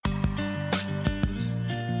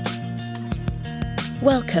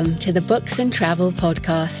Welcome to the Books and Travel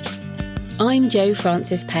Podcast. I'm Jo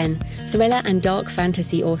Frances Penn, thriller and dark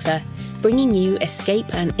fantasy author, bringing you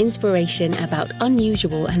escape and inspiration about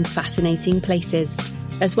unusual and fascinating places,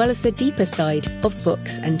 as well as the deeper side of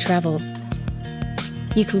books and travel.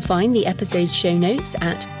 You can find the episode show notes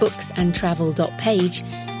at booksandtravel.page,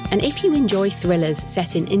 and if you enjoy thrillers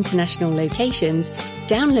set in international locations,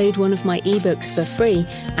 download one of my ebooks for free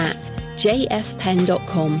at jfpenn.com/free.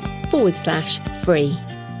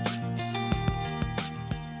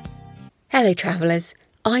 Hello travellers,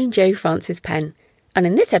 I'm Jo Frances Penn, and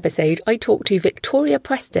in this episode I talk to Victoria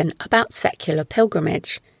Preston about secular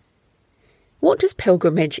pilgrimage. What does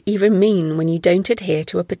pilgrimage even mean when you don't adhere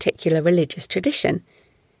to a particular religious tradition?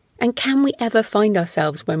 And can we ever find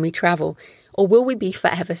ourselves when we travel, or will we be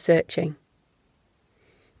forever searching?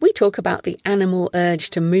 We talk about the animal urge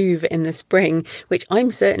to move in the spring, which I'm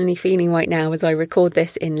certainly feeling right now as I record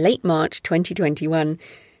this in late March 2021,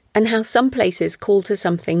 and how some places call to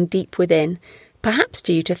something deep within, perhaps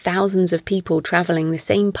due to thousands of people travelling the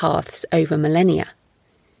same paths over millennia.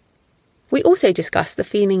 We also discuss the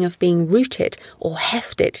feeling of being rooted or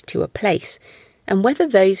hefted to a place, and whether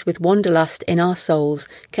those with wanderlust in our souls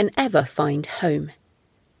can ever find home.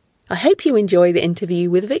 I hope you enjoy the interview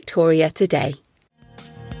with Victoria today.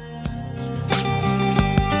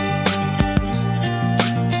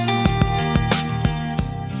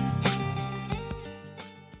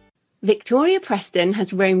 Victoria Preston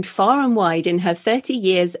has roamed far and wide in her 30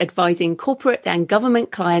 years advising corporate and government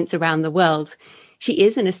clients around the world. She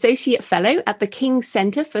is an Associate Fellow at the King's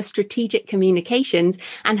Centre for Strategic Communications,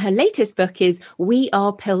 and her latest book is We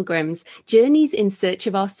Are Pilgrims, Journeys in Search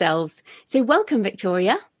of Ourselves. So welcome,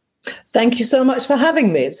 Victoria. Thank you so much for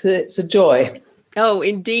having me. It's a joy. Oh,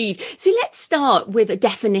 indeed. So let's start with a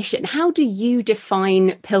definition. How do you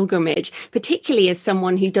define pilgrimage, particularly as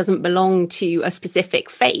someone who doesn't belong to a specific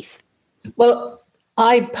faith? Well,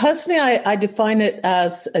 I define it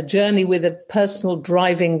as a journey with a personal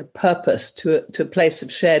driving purpose to a place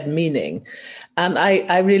of shared meaning. And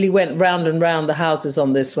I really went round and round the houses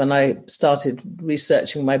on this when I started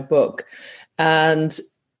researching my book. And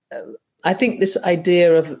I think this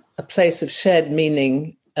idea of a place of shared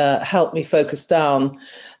meaning helped me focus down.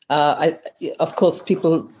 Of course,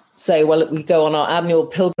 people say, well, we go on our annual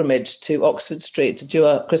pilgrimage to Oxford Street to do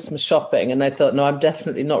our Christmas shopping. And I thought, no, I'm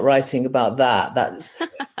definitely not writing about that. That's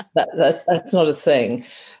not a thing.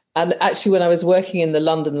 And actually, when I was working in the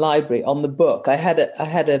London Library on the book, I had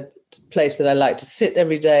a place that I liked to sit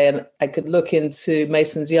every day, and I could look into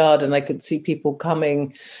Mason's Yard and I could see people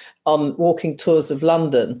coming on walking tours of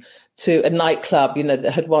London to a nightclub, that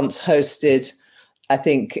had once hosted, I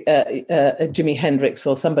think, Jimi Hendrix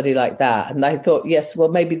or somebody like that. And I thought, yes, well,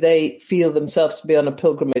 maybe they feel themselves to be on a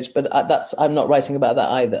pilgrimage, but I'm not writing about that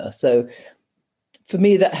either. So for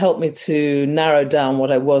me, that helped me to narrow down what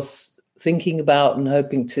I was thinking about and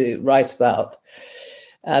hoping to write about.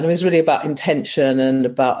 And it was really about intention and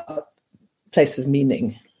about place of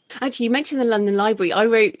meaning. Actually, you mentioned the London Library. I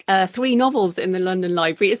wrote 3 novels in the London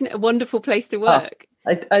Library. Isn't it a wonderful place to work?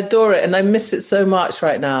 I adore it, and I miss it so much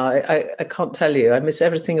right now. I can't tell you. I miss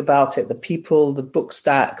everything about it, the people, the book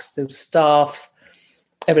stacks, the staff,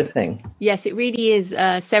 everything. Yes, it really is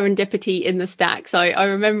serendipity in the stacks. I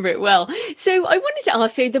remember it well. So I wanted to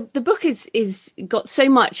ask, so the book is got so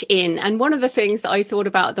much in, and one of the things that I thought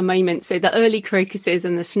about at the moment, so the early crocuses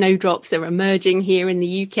and the snowdrops are emerging here in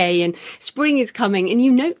the UK, and spring is coming, and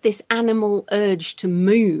you note this animal urge to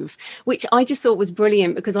move, which I just thought was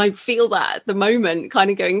brilliant because I feel that at the moment,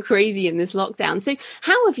 kind of going crazy in this lockdown. So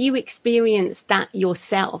how have you experienced that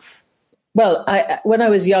yourself? Well, when I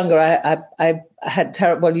was younger, I had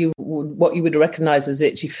terrible, what you would recognize as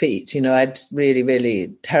itchy feet. I had really,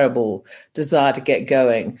 really terrible desire to get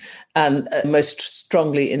going, and most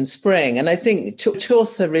strongly in spring. And I think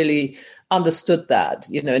Chaucer really understood that.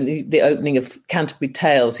 In the opening of Canterbury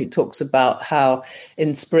Tales, he talks about how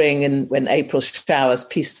in spring and when April showers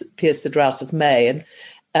pierce the drought of May, and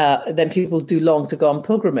then people do long to go on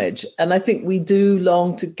pilgrimage. And I think we do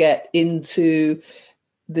long to get into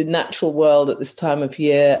the natural world at this time of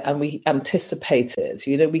year, and we anticipate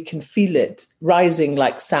it. We can feel it rising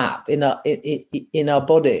like sap in our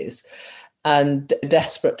bodies, and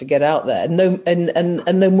desperate to get out there.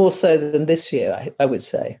 No more so than this year, I would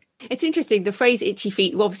say. It's interesting, the phrase itchy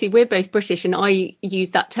feet. Well, obviously, we're both British and I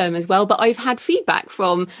use that term as well. But I've had feedback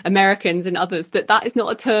from Americans and others that is not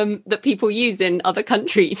a term that people use in other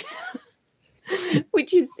countries.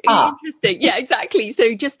 Which is interesting. Yeah, exactly.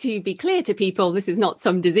 So just to be clear to people, this is not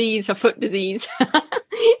some disease, a foot disease.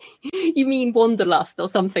 You mean wanderlust or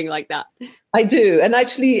something like that? I do. And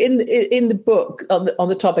actually in the book on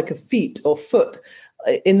the topic of feet or foot,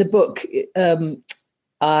 in the book,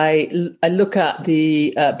 I look at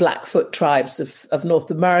the Blackfoot tribes of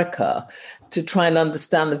North America to try and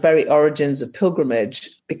understand the very origins of pilgrimage,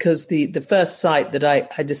 because the first site that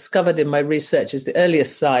I discovered in my research is the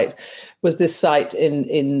earliest site, was this site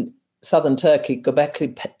in southern Turkey,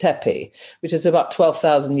 Göbekli Tepe, which is about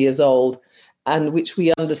 12,000 years old, and which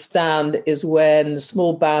we understand is when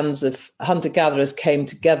small bands of hunter-gatherers came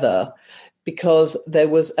together, because there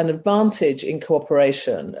was an advantage in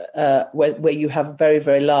cooperation where you have very,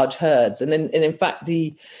 very large herds. And in fact,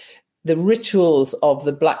 the rituals of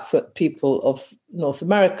the Blackfoot people of North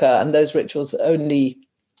America, and those rituals only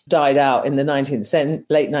died out in the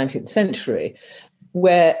late 19th century,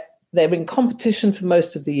 where they're in competition for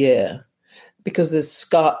most of the year because there's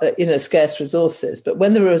scarce resources. But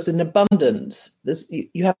when there is an abundance,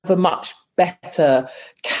 you have a much better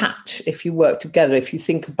catch if you work together. If you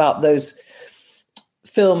think about those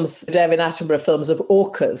films, David Attenborough films of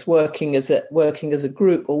orcas working as a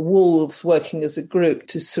group, or wolves working as a group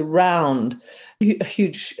to surround a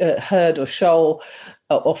huge herd or shoal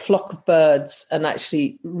or flock of birds and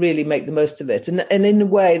actually really make the most of it. And in a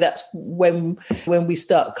way, that's when we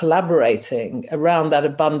start collaborating around that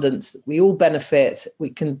abundance, we all benefit. We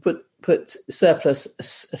can put surplus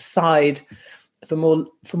aside for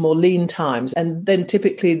more lean times, and then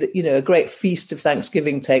typically, a great feast of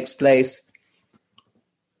Thanksgiving takes place.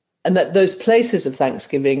 And that those places of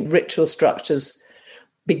Thanksgiving, ritual structures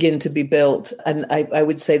begin to be built. And I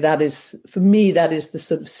would say that is, for me, that is the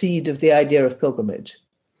sort of seed of the idea of pilgrimage.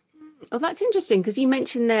 Oh, that's interesting, because you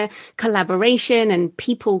mentioned the collaboration and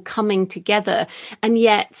people coming together. And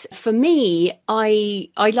yet for me, I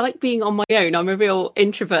like being on my own. I'm a real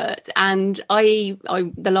introvert. And I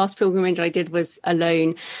the last pilgrimage I did was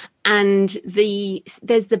alone. And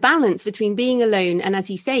there's the balance between being alone and,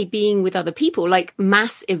 as you say, being with other people, like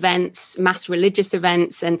mass events, mass religious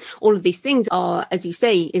events, and all of these things are, as you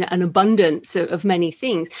say, an abundance of many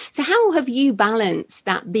things. So how have you balanced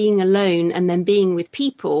that being alone and then being with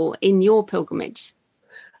people in your pilgrimage?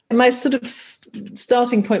 My sort of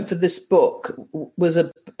starting point for this book was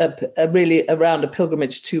a really around a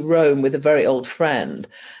pilgrimage to Rome with a very old friend,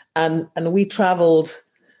 and we travelled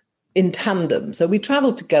in tandem. So we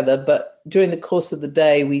traveled together, but during the course of the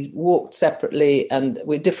day, we walked separately, and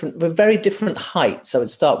we're very different heights. I would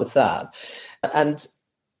start with that. And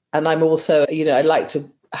I'm also, I like to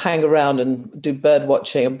hang around and do bird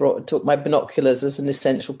watching. I took my binoculars as an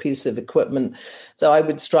essential piece of equipment. So I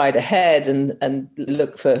would stride ahead and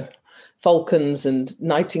look for falcons and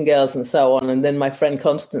nightingales and so on. And then my friend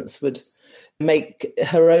Constance would make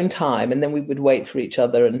her own time, and then we would wait for each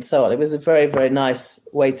other and so on. It was a very, very nice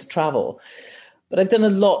way to travel. But I've done a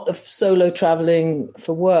lot of solo traveling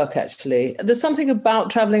for work, actually. There's something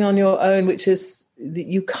about traveling on your own, which is that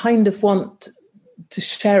you kind of want to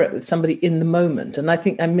share it with somebody in the moment. And I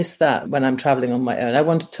think I miss that when I'm traveling on my own. I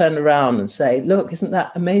want to turn around and say, look, isn't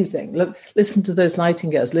that amazing? Look, listen to those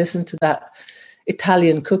nightingales. Listen to that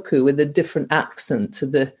Italian cuckoo with a different accent to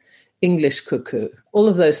the English cuckoo. All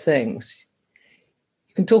of those things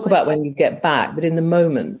you can talk about when you get back, but in the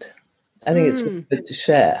moment, I think it's really good to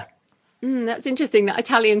share. That's interesting. That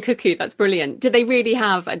Italian cuckoo, that's brilliant. Do they really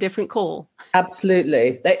have a different call?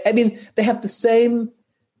 Absolutely. They have the same,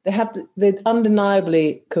 they're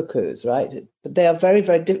undeniably cuckoos, right? But they are very,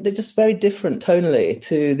 very, they're just very different tonally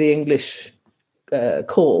to the English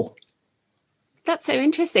call. That's so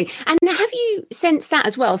interesting. And have you sensed that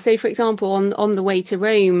as well? So, for example, on the way to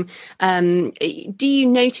Rome, do you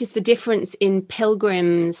notice the difference in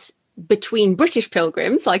pilgrims between British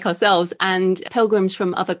pilgrims like ourselves and pilgrims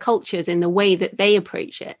from other cultures in the way that they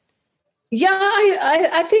approach it? Yeah,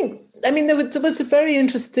 I think, there was a very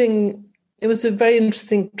interesting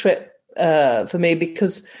trip for me,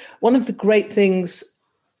 because one of the great things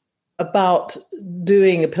about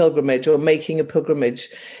doing a pilgrimage or making a pilgrimage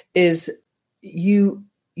is you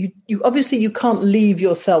obviously you can't leave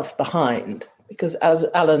yourself behind, because as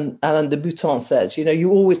Alain de Botton says,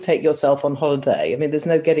 you always take yourself on holiday. There's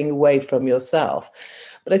no getting away from yourself.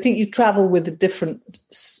 But I think you travel with a different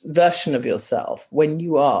version of yourself when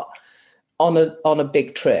you are on a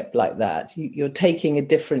big trip like that. You're taking a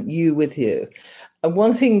different you with you. And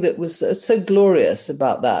one thing that was so glorious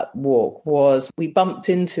about that walk was we bumped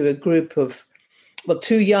into a group of,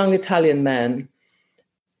 two young Italian men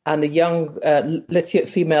and a young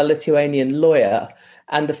female Lithuanian lawyer,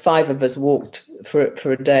 and the five of us walked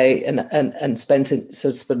for a day and spent it,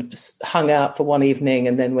 sort of hung out for one evening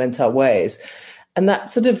and then went our ways. And that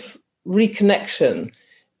sort of reconnection,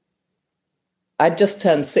 I'd just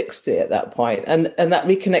turned 60 at that point, and that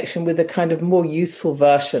reconnection with a kind of more youthful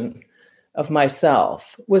version of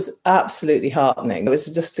myself was absolutely heartening. It was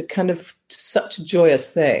just a kind of such a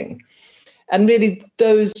joyous thing. And really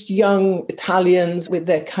those young Italians with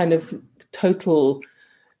their kind of total,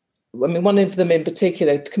 I mean, one of them in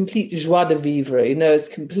particular, complete joie de vivre,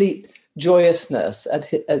 complete joyousness at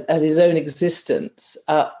his own existence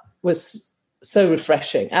was so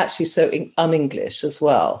refreshing, actually so un-English as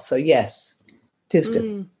well. So yes, it is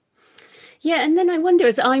different. Yeah, and then I wonder,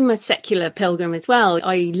 as I'm a secular pilgrim as well,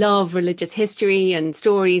 I love religious history and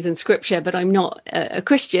stories and scripture, but I'm not a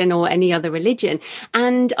Christian or any other religion.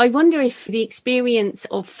 And I wonder if the experience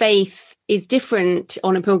of faith is different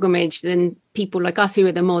on a pilgrimage than people like us who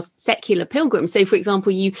are the more secular pilgrims. So, for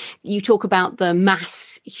example, you talk about the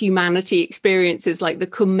mass humanity experiences like the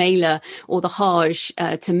Kumbh Mela or the Hajj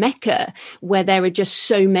to Mecca, where there are just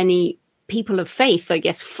so many people of faith, I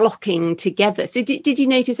guess, flocking together. So did you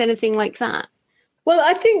notice anything like that? Well,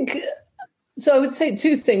 I think, so I would say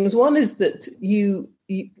two things. One is that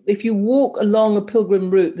if you walk along a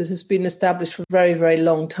pilgrim route that has been established for a very, very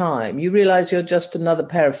long time, you realize you're just another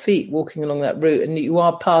pair of feet walking along that route and you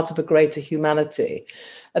are part of a greater humanity.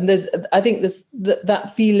 And I think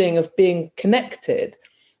that feeling of being connected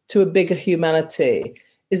to a bigger humanity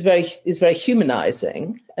is very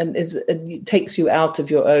humanizing, and it takes you out of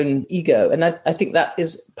your own ego. And I think that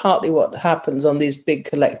is partly what happens on these big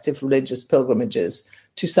collective religious pilgrimages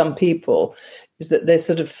to some people, is that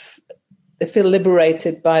they feel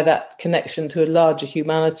liberated by that connection to a larger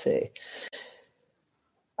humanity.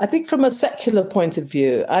 I think from a secular point of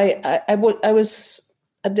view, I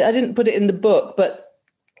didn't put it in the book, but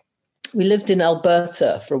we lived in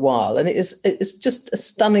Alberta for a while, and it's just a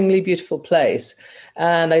stunningly beautiful place.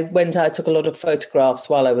 And I took a lot of photographs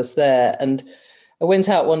while I was there. And I went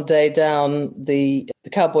out one day down the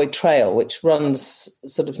Cowboy Trail, which runs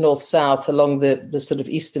sort of north-south along the sort of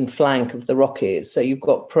eastern flank of the Rockies. So you've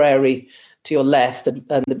got prairie to your left and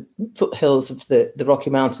the foothills of the Rocky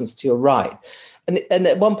Mountains to your right. And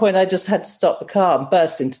at one point I just had to stop the car and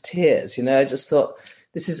burst into tears. I just thought,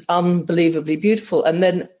 this is unbelievably beautiful. And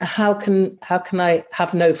then how can I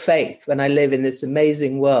have no faith when I live in this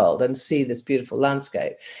amazing world and see this beautiful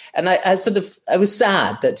landscape? And I was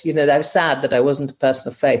sad that I wasn't a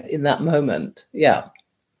person of faith in that moment. Yeah.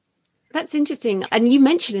 That's interesting. And you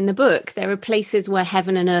mentioned in the book, there are places where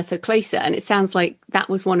heaven and earth are closer. And it sounds like that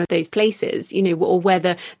was one of those places, or where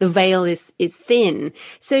the veil is thin.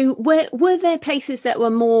 So were there places that were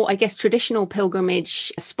more, I guess, traditional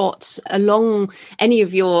pilgrimage spots along any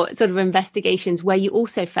of your sort of investigations where you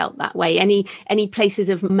also felt that way? Any places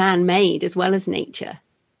of man-made as well as nature?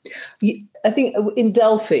 I think in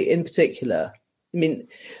Delphi in particular, I mean,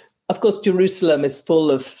 of course, Jerusalem is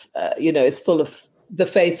full of, the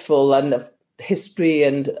faithful and of history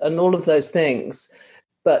and all of those things.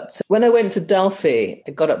 But when I went to Delphi,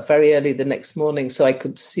 I got up very early the next morning so I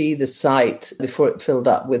could see the site before it filled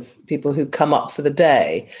up with people who come up for the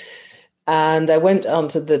day. And I went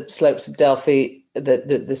onto the slopes of Delphi,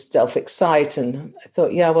 this Delphic site, and I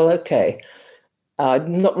thought, yeah, well, okay,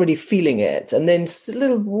 I'm not really feeling it. And then just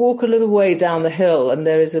walk a little way down the hill, and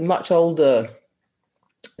there is a much older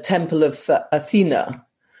temple of Athena,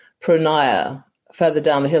 Pronaia, further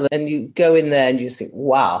down the hill, and you go in there and you just think,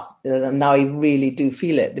 wow, now I really do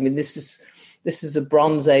feel it. I mean, this is a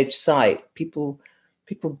Bronze Age site. People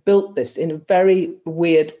built this in a very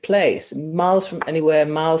weird place, miles from anywhere,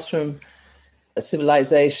 miles from a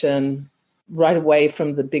civilization, right away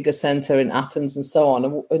from the bigger center in Athens and so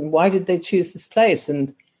on. And why did they choose this place?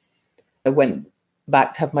 And I went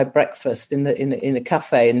back to have my breakfast in a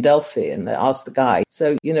cafe in Delphi, and I asked the guy,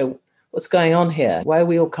 so, what's going on here? Why are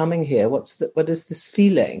we all coming here? What is this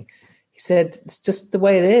feeling? He said, it's just the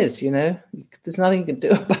way it is, There's nothing you can do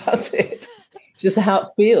about it. Just how it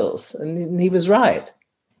feels. And he was right.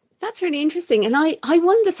 That's really interesting. And I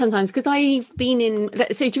wonder sometimes, because I've been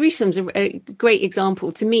so Jerusalem's a great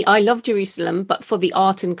example. To me, I love Jerusalem, but for the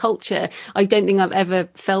art and culture, I don't think I've ever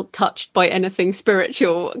felt touched by anything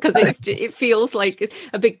spiritual, because it feels like it's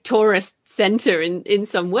a big tourist center in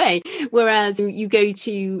some way. Whereas you go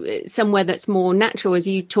to somewhere that's more natural, as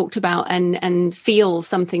you talked about, and feel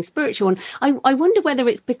something spiritual. And I wonder whether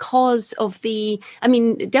it's because of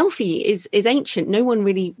Delphi is ancient. No one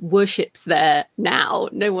really worships there now.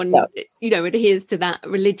 No one adheres to that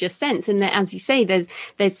religious sense, and as you say,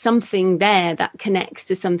 there's something there that connects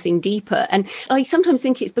to something deeper. And I sometimes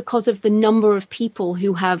think it's because of the number of people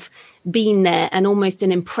who have been there and almost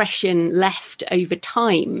an impression left over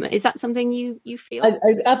time. Is that something you feel? I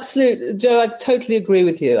absolutely, Joe, I totally agree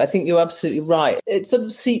with you. I think you're absolutely right. It sort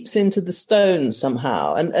of seeps into the stone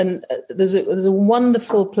somehow. And there's a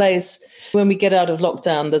wonderful place When we get out of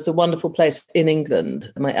lockdown, there's a wonderful place in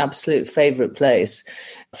England. My absolute favourite place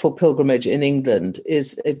for pilgrimage in England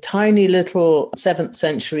is a tiny little 7th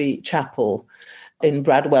century chapel in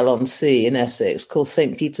Bradwell-on-Sea in Essex called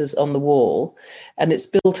St. Peter's on the Wall. And it's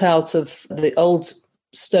built out of the old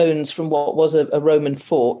stones from what was a Roman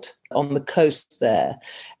fort on the coast there.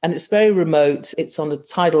 And it's very remote. It's on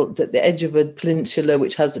the edge of a peninsula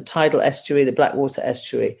which has a tidal estuary, the Blackwater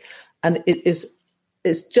estuary. And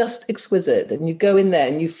it's just exquisite. And you go in there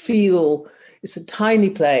and you feel, it's a tiny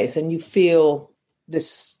place, and you feel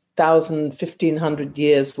this 1,500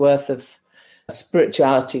 years worth of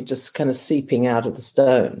spirituality just kind of seeping out of the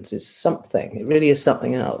stones. It's something. It really is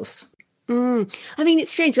something else. I mean,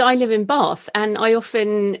 it's strange. I live in Bath, and I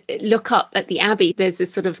often look up at the Abbey. There's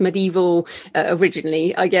this sort of medieval,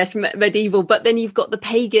 originally, I guess, medieval, but then you've got the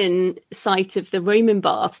pagan site of the Roman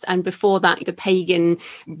baths, and before that, the pagan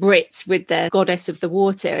Brits with their goddess of the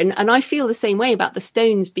water. And I feel the same way about the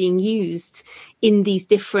stones being used in these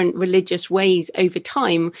different religious ways over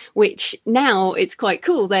time, which now it's quite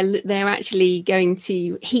cool. They're actually going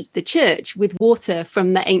to heat the church with water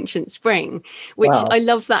from the ancient spring, which wow. I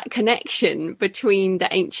love that connection between the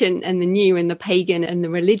ancient and the new, and the pagan and the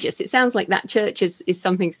religious. It sounds like that church is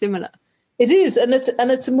something similar. It is, and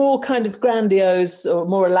it's a more kind of grandiose or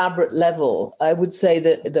more elaborate level. I would say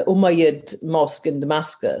that the Umayyad Mosque in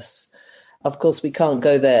Damascus, of course, we can't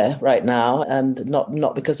go there right now, and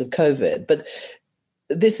not because of COVID. But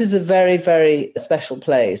this is a very, very special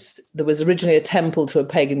place. There was originally a temple to a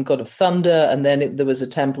pagan god of thunder, and then there was a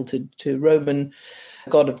temple to Roman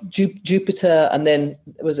god of Jupiter, and then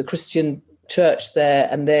there was a Christian church there.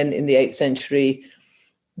 And then in the 8th century,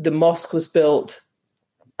 the mosque was built.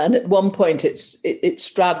 And at one point, it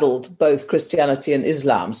straddled both Christianity and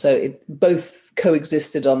Islam. So it both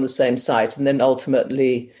coexisted on the same site. And then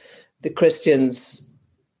ultimately, the Christians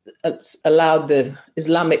allowed the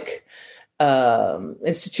Islamic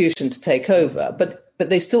institution to take over, but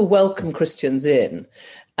they still welcome Christians in.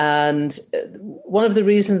 And one of the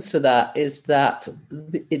reasons for that is that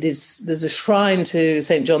there's a shrine to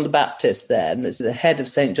St. John the Baptist there, and the head of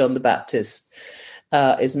St. John the Baptist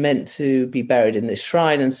is meant to be buried in this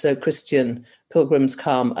shrine. And so Christian pilgrims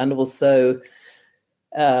come, and also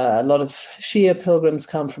a lot of Shia pilgrims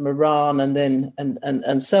come from Iran, and then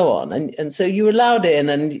and so on. And so you're allowed in,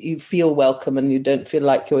 and you feel welcome, and you don't feel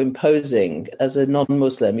like you're imposing as a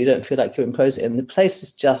non-Muslim. You don't feel like you're imposing. And the place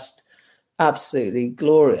is just absolutely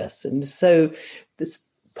glorious. And so this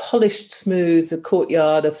polished smooth, the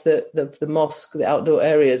courtyard of the mosque, the outdoor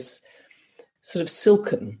areas, sort of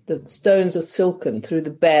silken. The stones are silken through the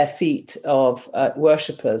bare feet of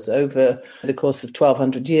worshippers over the course of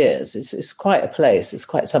 1,200 years. It's quite a place. It's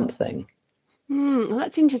quite something. Well,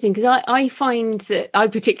 that's interesting, because I find that I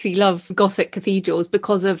particularly love Gothic cathedrals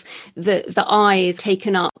because of the eye is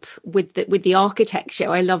taken up with the architecture.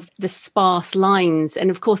 I love the sparse lines, and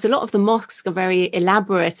of course a lot of the mosques are very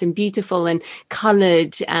elaborate and beautiful and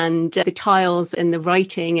coloured, and the tiles and the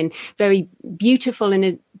writing, and very beautiful in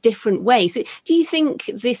a different way. So do you think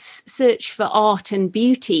this search for art and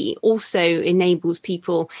beauty also enables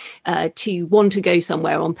people to want to go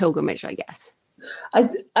somewhere on pilgrimage, I guess?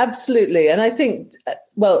 Absolutely. And I think,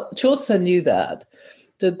 well, Chaucer knew that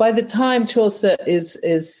by the time Chaucer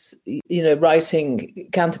is writing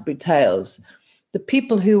Canterbury Tales, the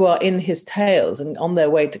people who are in his tales and on their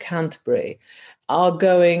way to Canterbury are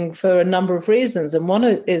going for a number of reasons. And one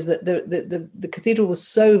is that the cathedral was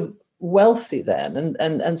so wealthy then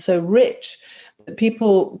and so rich that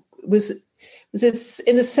people was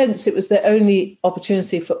in a sense, it was their only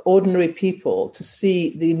opportunity for ordinary people to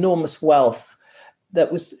see the enormous wealth that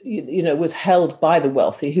was held by the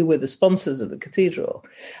wealthy, who were the sponsors of the cathedral.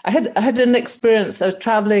 I had an experience. I was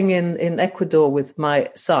traveling in Ecuador with my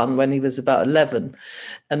son when he was about 11,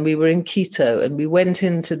 and we were in Quito, and we went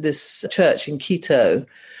into this church in Quito,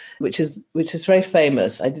 which is very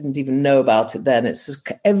famous. I didn't even know about it then. It's just,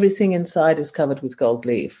 everything inside is covered with gold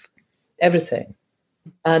leaf, everything.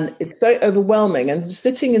 And it's very overwhelming. And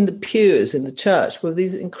sitting in the pews in the church were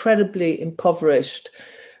these incredibly impoverished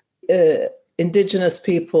indigenous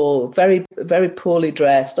people, very, very poorly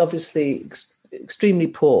dressed, obviously extremely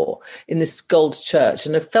poor, in this gold church.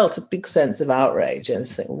 And I felt a big sense of outrage and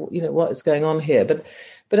saying, what is going on here?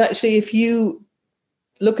 But actually, if you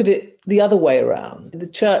look at it the other way around, the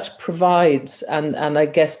church provides, and I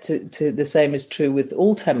guess to the same is true with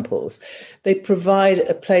all temples, they provide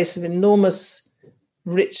a place of enormous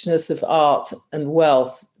richness of art and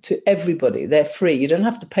wealth to everybody. They're free. You don't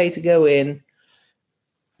have to pay to go in.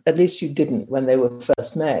 At least you didn't when they were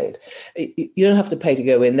first made. You don't have to pay to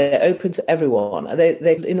go in. They're open to everyone.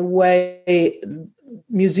 They in a way,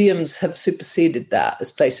 museums have superseded that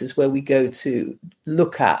as places where we go to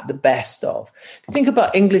look at the best of. Think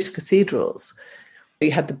about English cathedrals.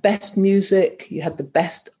 You had the best music, you had the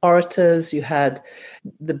best orators, you had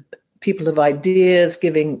the people of ideas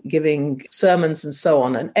giving sermons and so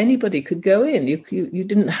on, and anybody could go in. You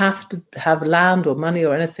didn't have to have land or money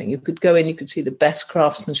or anything. You could go in, you could see the best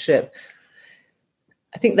craftsmanship.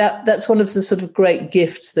 I think that's one of the sort of great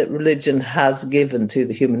gifts that religion has given to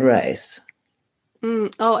the human race.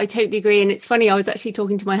 Oh, I totally agree. And it's funny, I was actually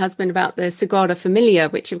talking to my husband about the Sagrada Familia,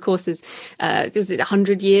 which of course is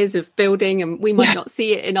 100 years of building, and we might not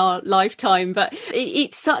see it in our lifetime, but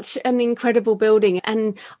it's such an incredible building.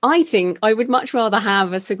 And I think I would much rather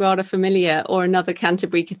have a Sagrada Familia or another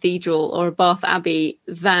Canterbury Cathedral or a Bath Abbey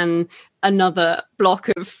than another block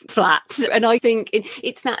of flats. And I think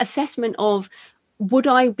it's that assessment of, would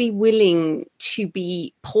I be willing to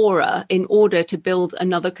be poorer in order to build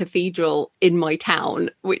another cathedral in my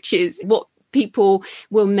town, which is what people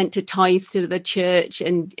were meant to tithe to the church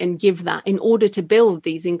and give that in order to build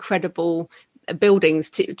these incredible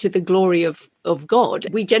buildings to the glory of God.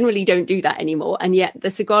 We generally don't do that anymore. And yet the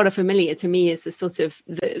Sagrada Familia to me is the sort of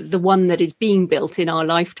the one that is being built in our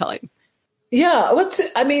lifetime. Yeah,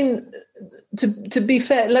 to be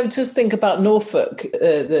fair, let me just think about Norfolk,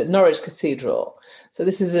 the Norwich Cathedral. So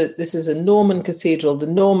this is a Norman cathedral. The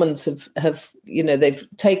Normans have they've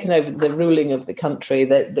taken over the ruling of the country.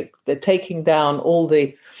 They're taking down all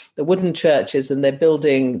the wooden churches, and they're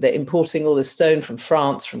importing all the stone from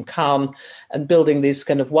France, from Caen, and building these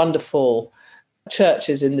kind of wonderful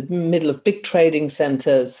churches in the middle of big trading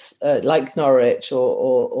centres like Norwich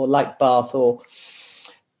or like Bath,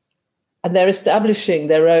 and they're establishing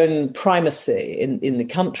their own primacy in the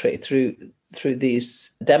country through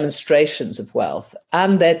these demonstrations of wealth,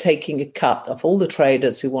 and they're taking a cut off all the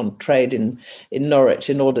traders who want to trade in Norwich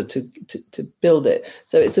in order to build it.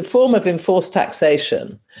 So it's a form of enforced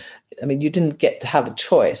taxation. I mean, you didn't get to have a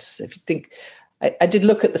choice. If you think, I did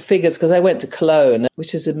look at the figures because I went to Cologne,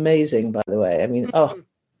 which is amazing, by the way. I mean,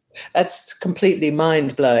 that's completely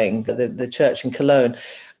mind-blowing, the church in Cologne.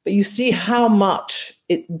 But you see how much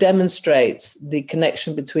it demonstrates the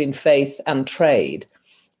connection between faith and trade.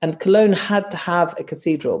 And Cologne had to have a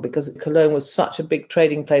cathedral because Cologne was such a big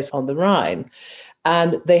trading place on the Rhine.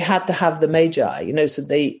 And they had to have the Magi, so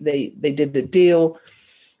they did a deal.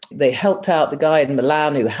 They helped out the guy in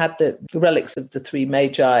Milan who had the relics of the three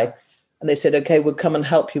Magi. And they said, okay, we'll come and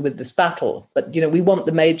help you with this battle. But, we want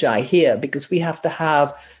the Magi here because we have to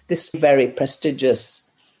have this very prestigious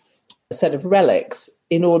set of relics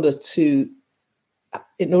in order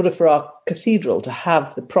for our cathedral to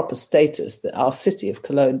have the proper status that our city of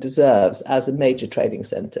Cologne deserves as a major trading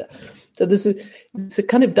centre. So it's a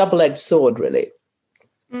kind of double-edged sword, really,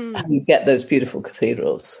 how you get those beautiful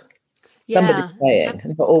cathedrals. Somebody paying,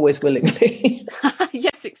 and not always willingly.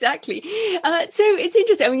 Yes, exactly. So it's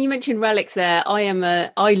interesting. I mean, you mentioned relics there.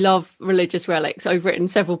 I love religious relics. I've written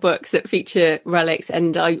several books that feature relics,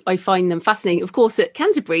 and I find them fascinating. Of course, at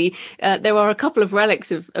Canterbury, there are a couple of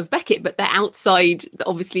relics of Becket, but they're outside,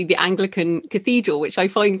 obviously, the Anglican cathedral, which I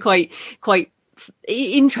find quite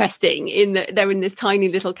interesting in that they're in this tiny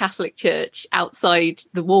little Catholic church outside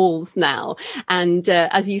the walls now. And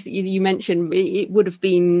as you mentioned, it would have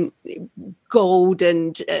been gold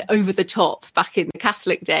and over the top back in the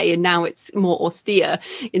Catholic day, and now it's more austere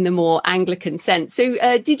in the more Anglican sense. So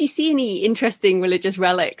did you see any interesting religious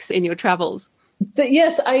relics in your travels?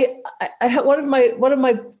 Yes, I had one of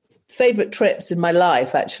my favorite trips in my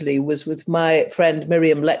life actually was with my friend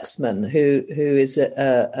Miriam Lexman, who is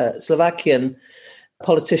a Slovakian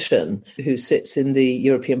politician who sits in the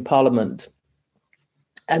European Parliament,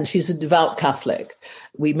 and she's a devout Catholic.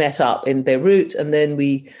 We met up in Beirut, and then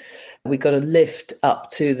we got a lift up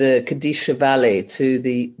to the Kadisha Valley to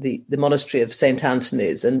the monastery of St.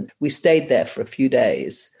 Anthony's, and we stayed there for a few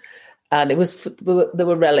days. And there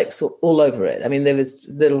were relics all over it. I mean, there was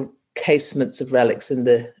little casements of relics in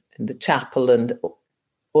the chapel and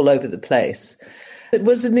all over the place. It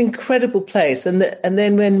was an incredible place. And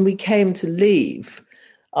then when we came to leave,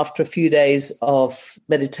 after a few days of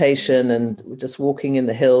meditation and just walking in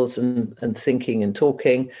the hills and thinking and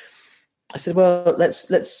talking, I said, well,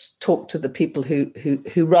 let's talk to the people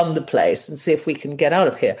who run the place and see if we can get out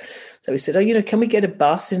of here. So we said, can we get a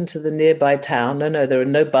bus into the nearby town? No, there are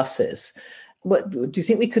no buses. What do you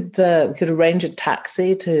think we could arrange a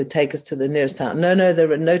taxi to take us to the nearest town? No,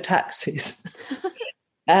 there are no taxis.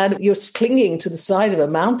 And you're clinging to the side of a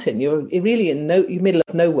mountain. You're really in the middle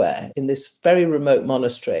of nowhere in this very remote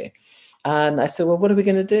monastery. And I said, well, what are we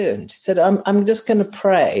going to do? And she said, I'm just going to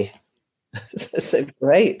pray. I said,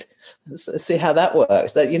 great. see how that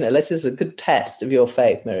works. That, this is a good test of your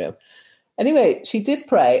faith, Miriam. Anyway, she did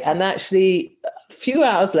pray, and actually a few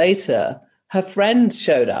hours later, her friend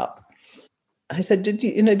showed up. I said, did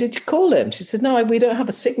you call him? She said, no, we don't have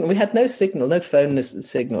a signal. We had no signal, no phone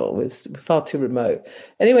signal. It was far too remote.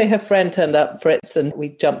 Anyway, her friend turned up, Fritz, and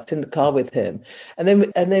we jumped in the car with him. And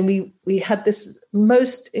then we had this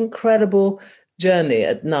most incredible journey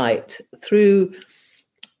at night through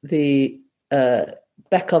the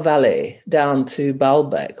Becker Valley down to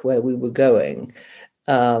Baalbek, where we were going.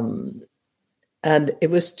 And it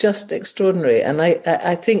was just extraordinary. And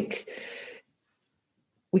I think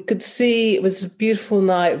we could see, it was a beautiful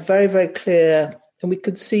night, very, very clear, and we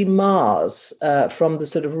could see Mars from the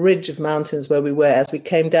sort of ridge of mountains where we were. As we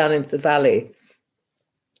came down into the valley,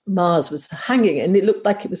 Mars was hanging, and it looked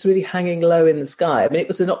like it was really hanging low in the sky. I mean, it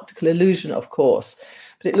was an optical illusion, of course,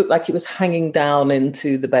 but it looked like it was hanging down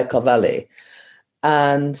into the Bekaa Valley.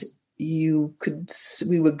 And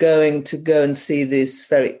we were going to go and see this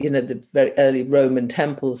the very early Roman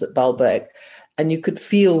temples at Baalbek. And you could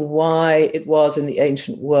feel why it was in the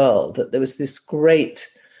ancient world that there was this great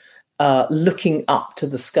looking up to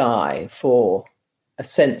the sky for a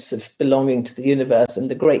sense of belonging to the universe and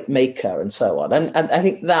the great maker and so on. And I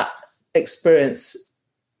think that experience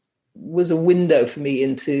was a window for me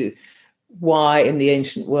into why in the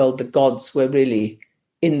ancient world the gods were really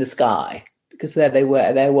in the sky, because there they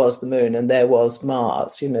were, there was the moon and there was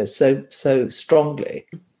Mars, so strongly.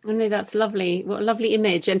 Oh no, that's lovely. What a lovely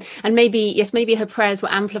image. And maybe her prayers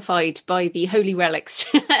were amplified by the holy relics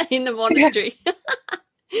in the monastery. Yeah.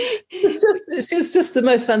 She's just the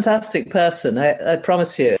most fantastic person, I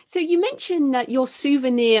promise you. So you mentioned that your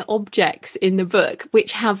souvenir objects in the book,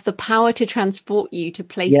 which have the power to transport you to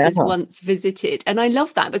places once visited. And I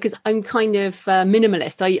love that because I'm kind of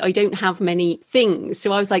minimalist. I don't have many things.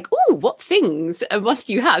 So I was like, oh, what things must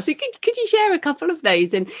you have? So could you share a couple of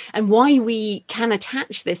those and why we can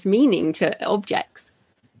attach this meaning to objects?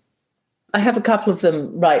 I have a couple of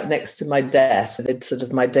them right next to my desk. It's sort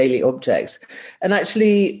of my daily objects. And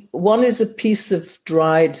actually, one is a piece of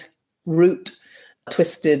dried root,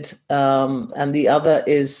 twisted, and the other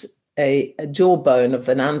is a jawbone of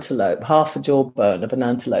an antelope, half a jawbone of an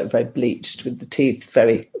antelope, very bleached with the teeth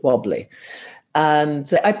very wobbly. And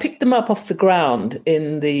I picked them up off the ground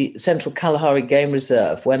in the Central Kalahari Game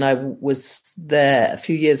Reserve when I was there a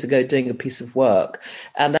few years ago doing a piece of work.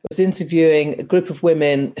 And I was interviewing a group of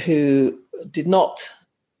women who did not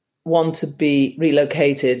want to be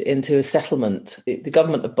relocated into a settlement. The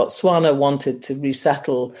government of Botswana wanted to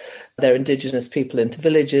resettle their indigenous people into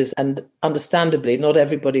villages, and understandably, not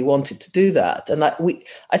everybody wanted to do that. And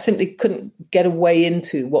I simply couldn't get a way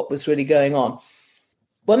into what was really going on.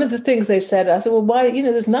 One of the things they said, I said, well, why,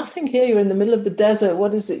 there's nothing here. You're in the middle of the desert.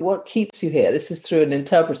 What is it? What keeps you here? This is through an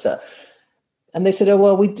interpreter. And they said, oh,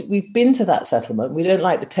 well, we've been to that settlement. We don't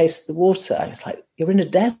like the taste of the water. I was like, you're in a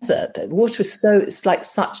desert. The water is it's like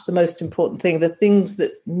such the most important thing, the things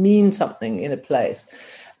that mean something in a place.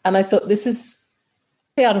 And I thought, this is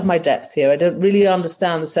out of my depth here. I don't really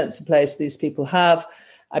understand the sense of place these people have.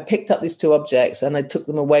 I picked up these two objects and I took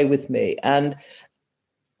them away with me. And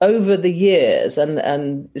over the years,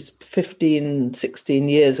 and it's 15, 16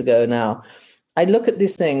 years ago now, I look at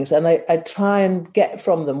these things and I try and get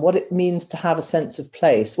from them what it means to have a sense of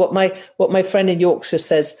place. What my friend in Yorkshire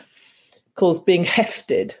calls being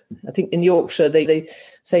hefted. I think in Yorkshire they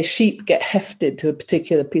say sheep get hefted to a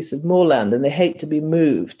particular piece of moorland and they hate to be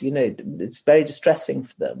moved. It's very distressing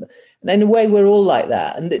for them. And in a way, we're all like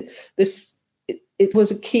that. And it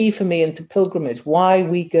was a key for me into pilgrimage, why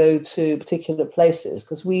we go to particular places,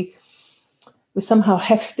 because we're somehow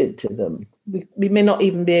hefted to them. We may not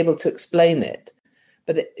even be able to explain it,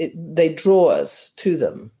 but they draw us to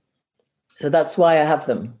them. So that's why I have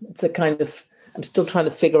them. It's a kind of, I'm still trying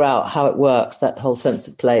to figure out how it works, that whole sense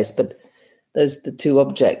of place, but those are the two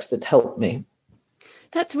objects that help me.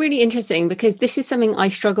 That's really interesting because this is something I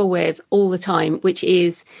struggle with all the time, which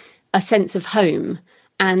is a sense of home.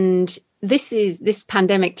 And this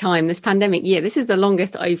pandemic year, this is the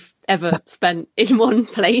longest I've ever spent in one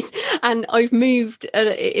place. And I've moved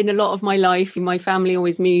in a lot of my life. My family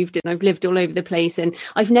always moved and I've lived all over the place. And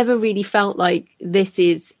I've never really felt like this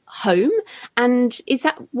is home. And is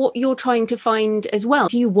that what you're trying to find as well?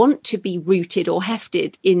 Do you want to be rooted or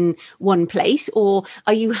hefted in one place, or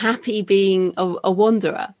are you happy being a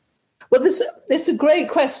wanderer? Well, this is a great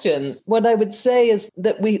question. What I would say is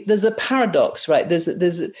that there's a paradox, right? There's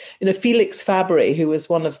Felix Fabry, who was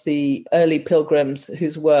one of the early pilgrims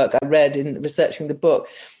whose work I read in researching the book.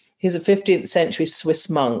 He's a 15th century Swiss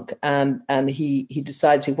monk, and he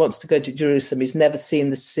decides he wants to go to Jerusalem. He's never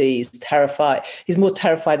seen the sea. He's terrified. He's more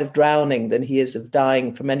terrified of drowning than he is of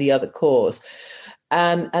dying from any other cause.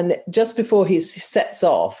 And just before he sets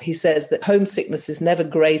off, he says that homesickness is never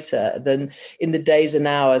greater than in the days and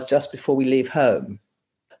hours just before we leave home.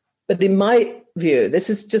 But in my view, this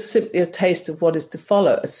is just simply a taste of what is to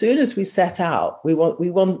follow. As soon as we set out,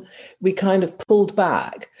 we kind of pulled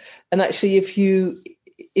back. And actually, if you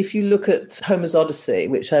look at Homer's Odyssey,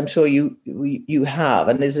 which I'm sure you have,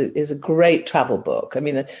 and is a great travel book. I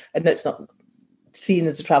mean, I know it's not seen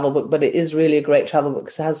as a travel book, but it is really a great travel book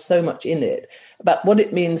because it has so much in it about what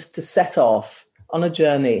it means to set off on a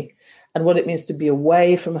journey and what it means to be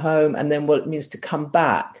away from home and then what it means to come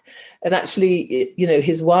back. And actually,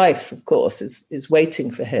 his wife, of course, is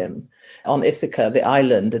waiting for him on Ithaca, the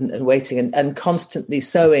island, and waiting and constantly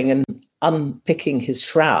sewing and unpicking his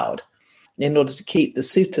shroud in order to keep the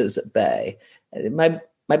suitors at bay.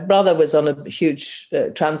 My brother was on a huge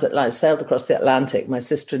transit line, sailed across the Atlantic. My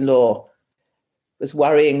sister-in-law was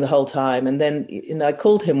worrying the whole time. And then, I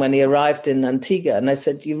called him when he arrived in Antigua and I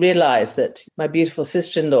said, you realize that my beautiful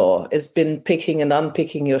sister-in-law has been picking and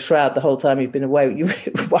unpicking your shroud the whole time you've been away. You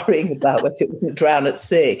were worrying about whether it would drown at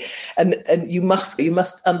sea. And you must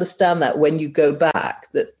understand that when you go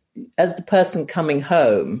back, that as the person coming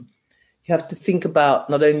home, you have to think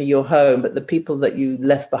about not only your home, but the people that you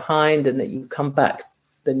left behind and that you come back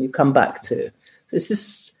to. There's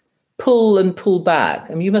this pull and pull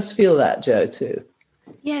back. I mean, you must feel that, Jo, too.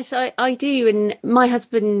 Yes, I do. And my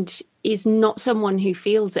husband is not someone who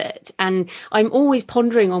feels it. And I'm always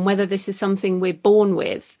pondering on whether this is something we're born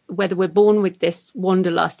with, whether we're born with this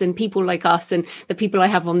wanderlust, and people like us and the people I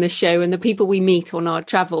have on this show and the people we meet on our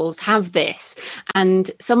travels have this. And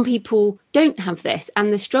some people don't have this.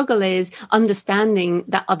 And the struggle is understanding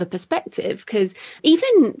that other perspective, because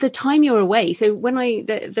even the time you're away. So when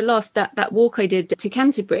the last, that walk I did to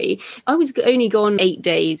Canterbury, I was only gone 8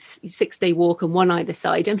 days, 6-day walk on one either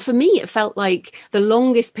side. And for me, it felt like the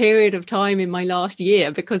longest period of time in my last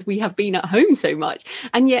year because we have been at home so much.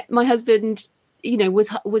 And yet my husband,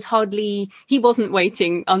 was hardly, he wasn't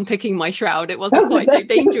waiting, unpicking my shroud. It wasn't quite so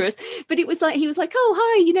dangerous, but it was like, he was like, oh,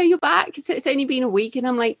 hi, you're back. It's only been a week. And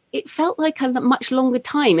I'm like, it felt like a much longer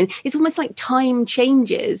time. And it's almost like time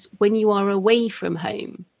changes when you are away from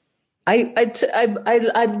home. I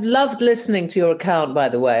loved listening to your account, by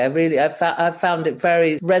the way. I found it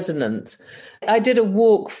very resonant. I did a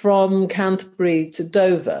walk from Canterbury to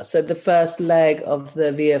Dover, so the first leg of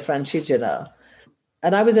the Via Francigena.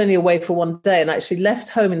 And I was only away for one day and actually left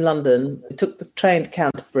home in London, took the train to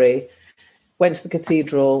Canterbury, went to the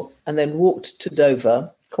cathedral and then walked to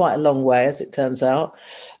Dover, quite a long way as it turns out.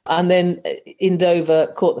 And then in Dover,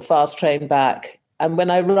 caught the fast train back. And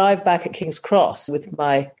when I arrived back at King's Cross with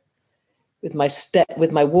my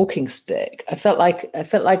walking stick, I felt like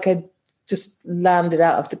I just landed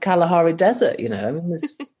out of the Kalahari Desert,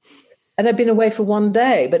 and I'd been away for one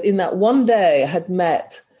day. But in that one day, I had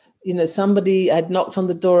met, somebody. I had knocked on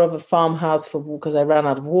the door of a farmhouse because I ran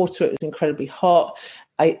out of water. It was incredibly hot.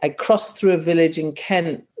 I crossed through a village in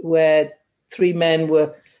Kent where 3 men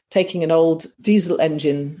were taking an old diesel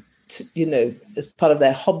engine as part of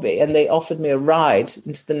their hobby, and they offered me a ride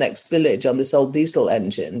into the next village on this old diesel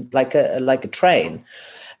engine, like a train.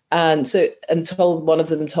 And one of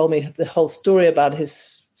them told me the whole story about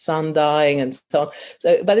his son dying and so on.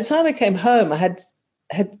 So by the time I came home, I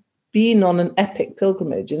had been on an epic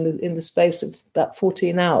pilgrimage in the space of about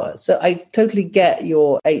 14 hours. So I totally get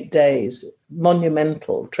your 8 days,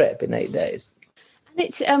 monumental trip in 8 days.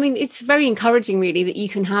 It's very encouraging, really, that you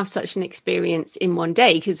can have such an experience in one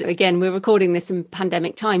day, because, again, we're recording this in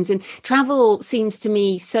pandemic times and travel seems to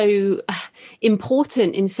me so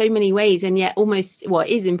important in so many ways, and yet almost, it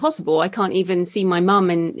is impossible. I can't even see my mum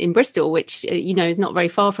in Bristol, which, is not very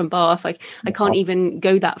far from Bath. I can't even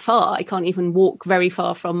go that far. I can't even walk very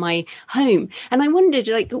far from my home. And I wondered,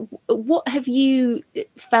 what have you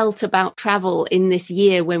felt about travel in this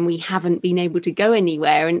year when we haven't been able to go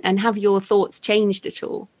anywhere, and have your thoughts changed at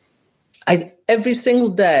all? Every single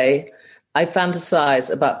day I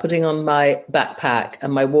fantasize about putting on my backpack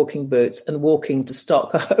and my walking boots and walking to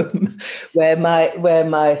Stockholm, where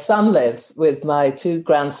my son lives with my 2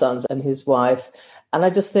 grandsons and his wife. And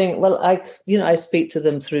I just think, I speak to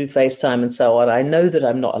them through FaceTime and so on. I know that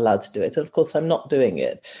I'm not allowed to do it. And of course, I'm not doing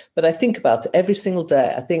it. But I think about it every single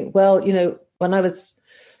day. I think, when I was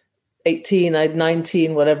 18, I had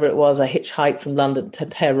 19, whatever it was, I hitchhiked from London to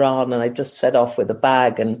Tehran and I just set off with a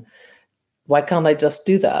bag. And why can't I just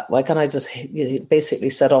do that? Why can't I just basically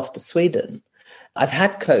set off to Sweden? I've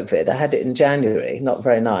had COVID. I had it in January, not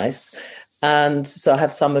very nice. And so I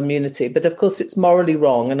have some immunity. But of course, it's morally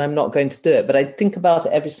wrong and I'm not going to do it. But I think about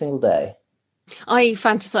it every single day. I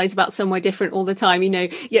fantasize about somewhere different all the time.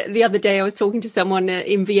 Yeah, the other day I was talking to someone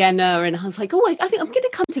in Vienna and I was like, I think I'm going to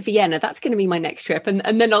come to Vienna. That's going to be my next trip.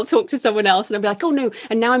 And then I'll talk to someone else and I'll be like, oh no.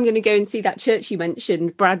 And now I'm going to go and see that church you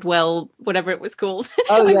mentioned, Bradwell, whatever it was called.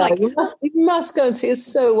 Oh yeah, like, you must go and see it. It's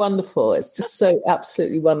so wonderful. It's just so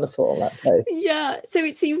absolutely wonderful, that place. Yeah. So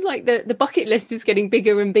it seems like the bucket list is getting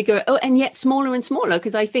bigger and bigger. Oh, and yet smaller and smaller.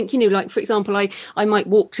 Because I think, like, for example, I might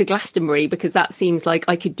walk to Glastonbury because that seems like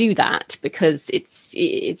I could do that because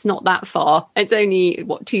it's not that far. It's only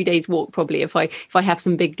 2 days walk probably if I have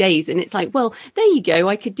some big days. And it's like, well, there you go.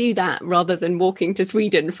 I could do that rather than walking to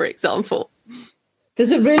Sweden, for example.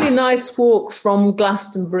 There's a really nice walk from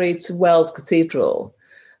Glastonbury to Wells Cathedral,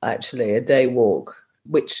 actually, a day walk,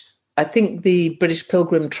 which I think the British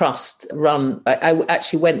Pilgrim Trust run. I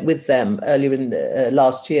actually went with them earlier in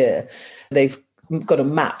last year. They've got a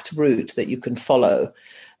mapped route that you can follow.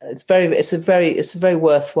 It's a very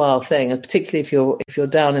worthwhile thing, and particularly if you're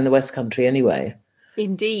down in the West Country anyway.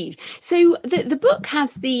 Indeed. So the book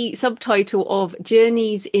has the subtitle of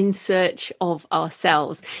Journeys in Search of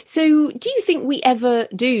Ourselves. So do you think we ever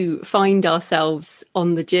do find ourselves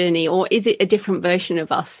on the journey, or is it a different version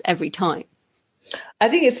of us every time? I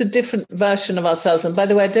think it's a different version of ourselves. And by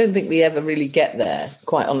the way, I don't think we ever really get there,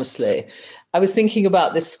 quite honestly. I was thinking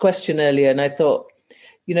about this question earlier and I thought,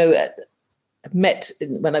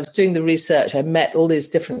 when I was doing the research, I met all these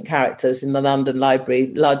different characters in the London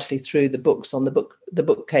Library, largely through the books on the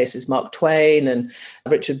bookcases, Mark Twain and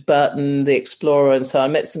Richard Burton, the explorer, and so on.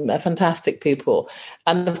 I met some fantastic people.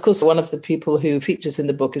 And of course, one of the people who features in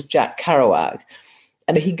the book is Jack Kerouac.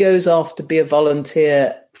 And he goes off to be a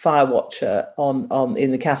volunteer fire watcher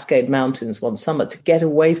in the Cascade Mountains one summer to get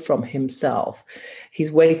away from himself.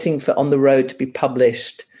 He's waiting for On the Road to be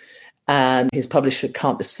published. And his publisher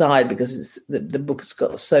can't decide because the book has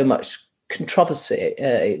got so much controversy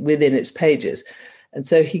within its pages. And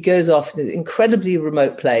so he goes off in an incredibly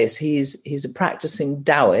remote place. He's a practicing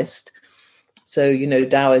Taoist. So,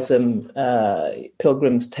 Taoism,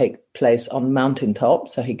 pilgrims take place on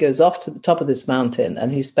mountaintops. So he goes off to the top of this mountain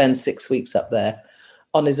and he spends 6 weeks up there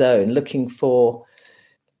on his own looking for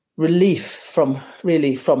relief from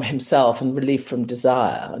himself and relief from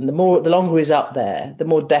desire. And the longer he's up there, the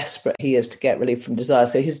more desperate he is to get relief from desire.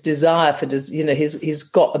 So his desire he's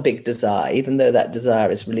got a big desire, even though that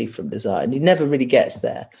desire is relief from desire, and he never really gets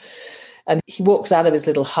there. And he walks out of his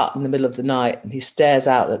little hut in the middle of the night and he stares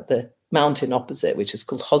out at the mountain opposite, which is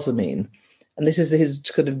called Hozameen. And this is his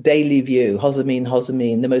kind of daily view,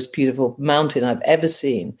 Hozameen, the most beautiful mountain I've ever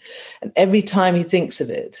seen. And every time he thinks of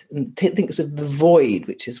it and thinks of the void,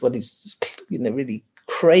 which is what he's really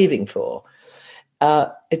craving for,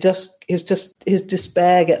 his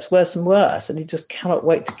despair gets worse and worse, and he just cannot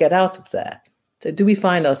wait to get out of there. So do we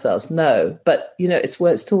find ourselves? No, but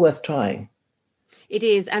it's still worth trying. It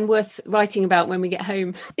is, and worth writing about when we get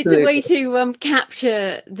home. It's a way to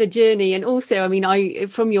capture the journey. And also,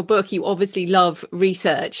 from your book, you obviously love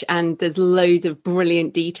research, and there's loads of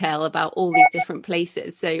brilliant detail about all these different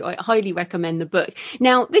places. So I highly recommend the book.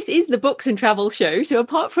 Now, this is the Books and Travel Show. So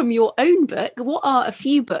apart from your own book, what are a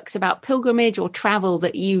few books about pilgrimage or travel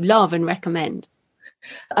that you love and recommend?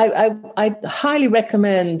 I highly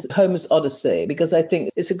recommend Homer's Odyssey because I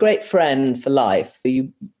think it's a great friend for life.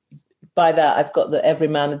 By that, I've got the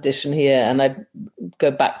Everyman edition here, and I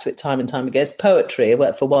go back to it time and time again. It's poetry,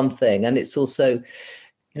 for one thing, and it's also,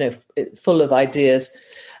 full of ideas.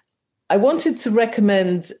 I wanted to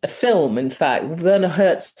recommend a film, in fact, Werner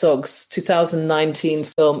Herzog's 2019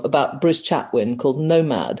 film about Bruce Chatwin called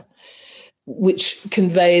Nomad, which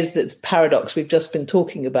conveys that paradox we've just been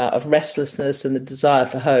talking about of restlessness and the desire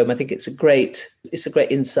for home. I think it's a great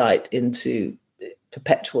insight into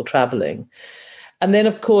perpetual traveling. And then,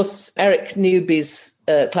 of course, Eric Newby's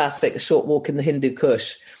classic, A Short Walk in the Hindu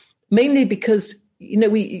Kush, mainly because,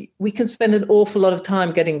 we can spend an awful lot of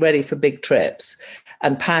time getting ready for big trips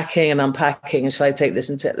and packing and unpacking. And shall I take this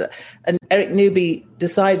and take that? And Eric Newby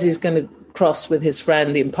decides he's going to cross with his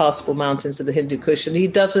friend the impassable mountains of the Hindu Kush, and he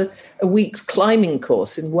does a week's climbing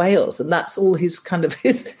course in Wales. And that's all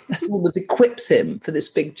that's all that equips him for this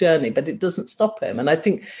big journey, but it doesn't stop him. And I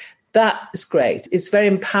think that is great. It's very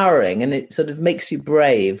empowering, and it sort of makes you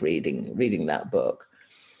brave reading that book.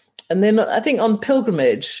 And then I think on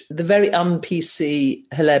pilgrimage, the very un-PC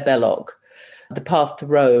Hilaire Belloc, The Path to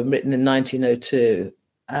Rome, written in 1902.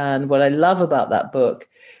 And what I love about that book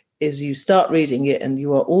is you start reading it and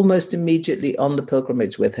you are almost immediately on the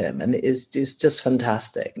pilgrimage with him. And it is just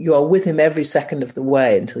fantastic. You are with him every second of the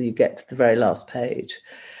way until you get to the very last page.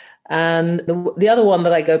 And the other one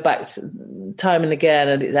that I go back to time and again,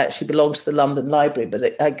 and it actually belongs to the London Library,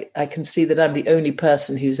 but I can see that I'm the only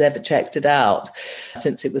person who's ever checked it out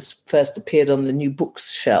since it was first appeared on the New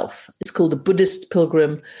Books shelf. It's called A Buddhist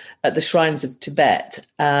Pilgrim at the Shrines of Tibet,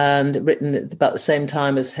 and written at about the same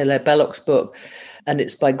time as Hilaire Belloc's book. And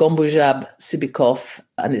it's by Gombujab Sibikov,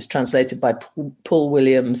 and it's translated by Paul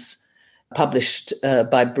Williams, published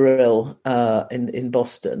by Brill in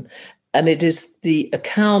Boston. And it is the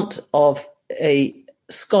account of a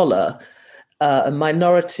scholar, a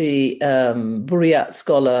minority Buryat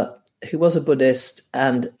scholar who was a Buddhist,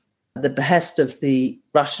 and at the behest of the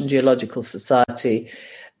Russian Geological Society,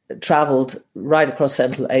 traveled right across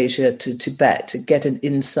Central Asia to Tibet to get an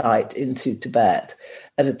insight into Tibet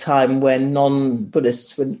at a time when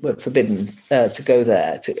non-Buddhists were forbidden to go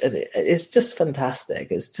there. It's just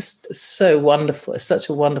fantastic. It's just so wonderful. It's such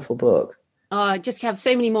a wonderful book. Oh, I just have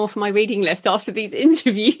so many more for my reading list after these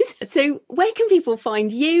interviews. So where can people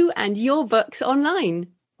find you and your books online?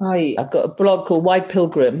 I've got a blog called Why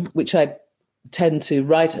Pilgrim, which I tend to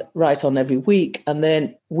write on every week. And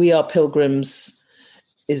then We Are Pilgrims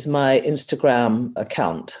is my Instagram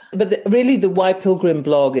account. But really the Why Pilgrim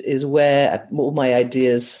blog is where all my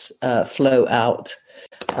ideas flow out.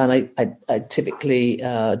 And I typically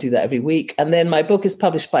do that every week. And then my book is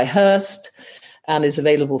published by Hurst and is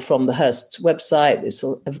available from the Hurst website. It's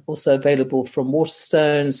also available from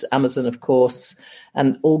Waterstones, Amazon, of course,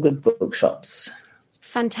 and all good bookshops.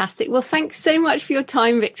 Fantastic. Well, thanks so much for your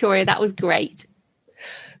time, Victoria. That was great.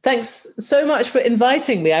 Thanks so much for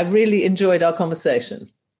inviting me. I've really enjoyed our conversation.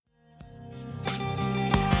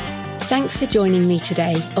 Thanks for joining me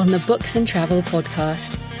today on the Books and Travel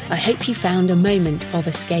podcast. I hope you found a moment of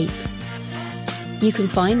escape. You can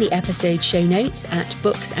find the episode show notes at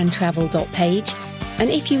booksandtravel.page.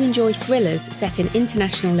 And if you enjoy thrillers set in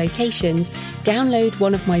international locations, download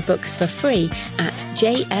one of my books for free at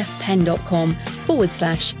jfpen.com/free.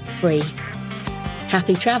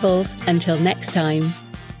 Happy travels until next time.